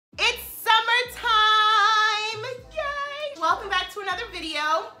another video.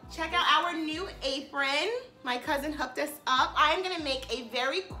 Check out our new apron. My cousin hooked us up. I am gonna make a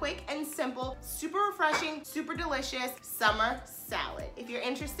very quick and simple, super refreshing, super delicious summer salad. If you're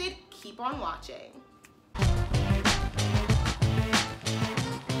interested, keep on watching.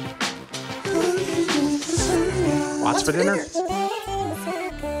 What's for dinner?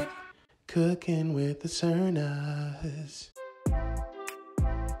 Cooking with the Cernas.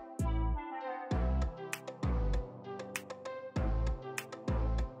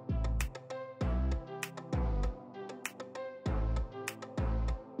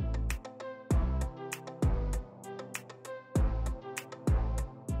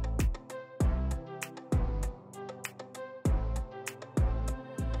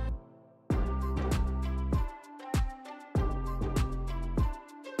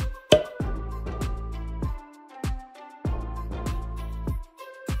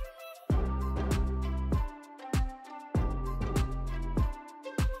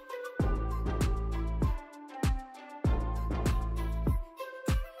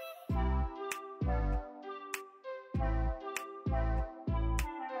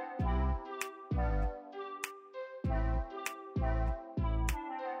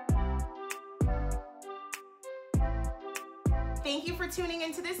 Thank you for tuning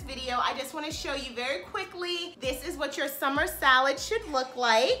into this video. I just want to show you very quickly, this is what your summer salad should look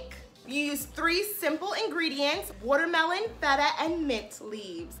like. You use 3 simple ingredients: watermelon, feta, and mint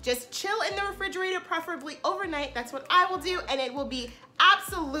leaves. Just chill in the refrigerator, preferably overnight. That's what I will do, and it will be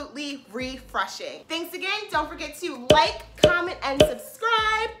absolutely refreshing. Thanks again. Don't forget to like, comment, and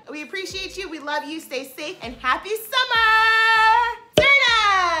subscribe. We appreciate you. We love you. Stay safe and happy summer.